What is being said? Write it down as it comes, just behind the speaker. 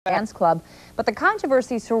Dance Club, but the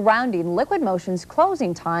controversy surrounding Liquid Motion's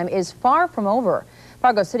closing time is far from over.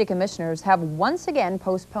 Fargo City Commissioners have once again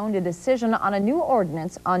postponed a decision on a new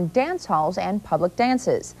ordinance on dance halls and public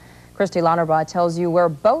dances. Christy Lauterbach tells you where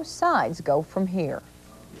both sides go from here.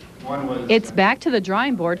 It's back to the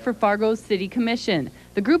drawing board for Fargo's City Commission.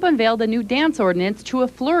 The group unveiled a new dance ordinance to a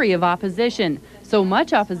flurry of opposition. So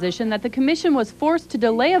much opposition that the commission was forced to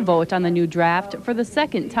delay a vote on the new draft for the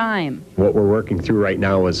second time. What we're working through right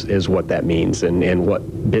now is what that means and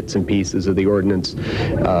what bits and pieces of the ordinance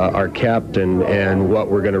are kept and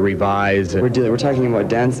what we're going to revise. We're talking about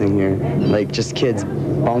dancing here, like just kids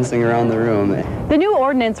bouncing around the room. The new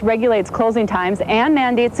ordinance regulates closing times and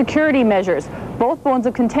mandates security measures, both bones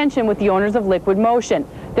of contention with the owners of Liquid Motion.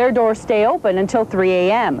 Their doors stay open until 3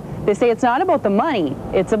 a.m. They say it's not about the money,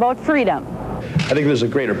 it's about freedom. I think there's a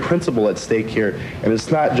greater principle at stake here, and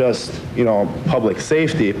it's not just, public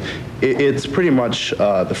safety. It's pretty much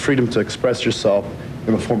the freedom to express yourself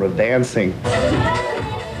in the form of dancing.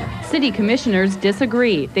 City commissioners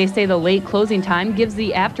disagree. They say the late closing time gives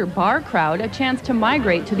the after-bar crowd a chance to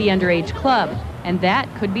migrate to the underage club, and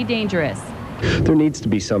that could be dangerous. There needs to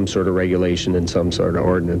be some sort of regulation and some sort of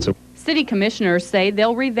ordinance. City commissioners say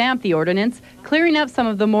they'll revamp the ordinance, clearing up some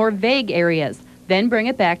of the more vague areas, then bring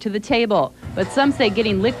it back to the table. But some say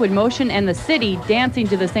getting Liquid Motion and the city dancing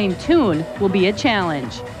to the same tune will be a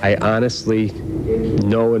challenge. I honestly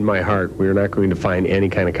know in my heart we're not going to find any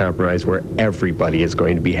kind of compromise where everybody is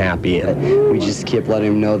going to be happy. We just keep letting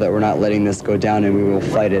them know that we're not letting this go down, and we will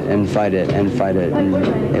fight it and fight it and fight it, and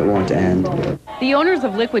it won't end. The owners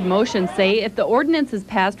of Liquid Motion say if the ordinance is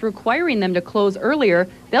passed requiring them to close earlier,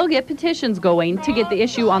 they'll get petitions going to get the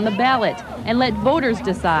issue on the ballot and let voters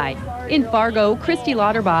decide. In Fargo, Christy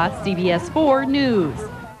Lauterbach, CBS 4 News.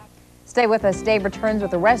 Stay with us. Dave returns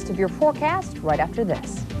with the rest of your forecast right after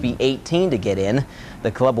this. Be 18 to get in.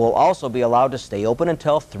 The club will also be allowed to stay open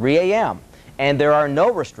until 3 a.m. And there are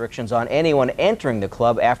no restrictions on anyone entering the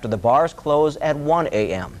club after the bars close at 1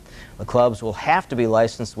 a.m. The clubs will have to be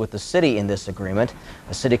licensed with the city in this agreement.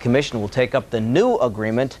 The city commission will take up the new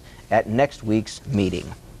agreement at next week's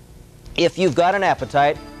meeting. If you've got an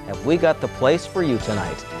appetite, have we got the place for you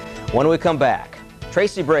tonight? When we come back,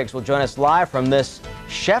 Tracy Briggs will join us live from this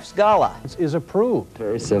Chef's Gala. Is approved.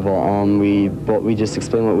 Very civil. We just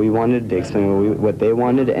explained what we wanted, they explained what they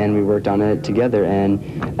wanted, and we worked on it together. And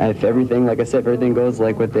if everything, like I said, if everything goes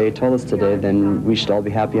like what they told us today, then we should all be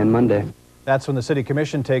happy on Monday. That's when the City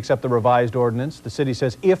Commission takes up the revised ordinance. The city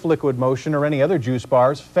says if Liquid Motion or any other juice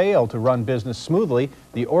bars fail to run business smoothly,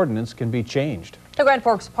 the ordinance can be changed. The Grand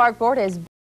Forks Park Board is